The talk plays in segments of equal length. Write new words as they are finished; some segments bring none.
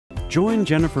Join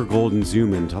Jennifer Golden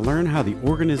Zumann to learn how the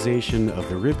organization of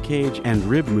the rib cage and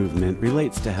rib movement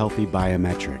relates to healthy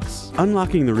biometrics.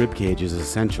 Unlocking the rib cage is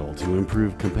essential to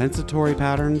improve compensatory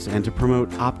patterns and to promote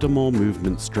optimal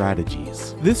movement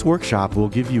strategies. This workshop will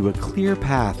give you a clear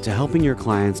path to helping your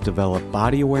clients develop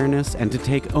body awareness and to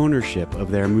take ownership of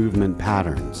their movement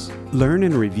patterns. Learn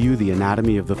and review the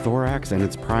anatomy of the thorax and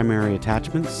its primary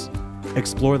attachments.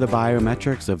 Explore the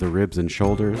biometrics of the ribs and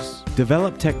shoulders.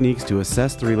 Develop techniques to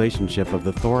assess the relationship of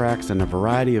the thorax and a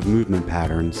variety of movement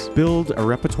patterns. Build a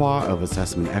repertoire of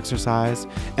assessment exercise,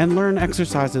 and learn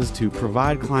exercises to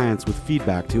provide clients with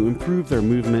feedback to improve their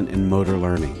movement and motor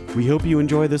learning. We hope you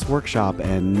enjoy this workshop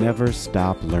and never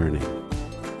stop learning.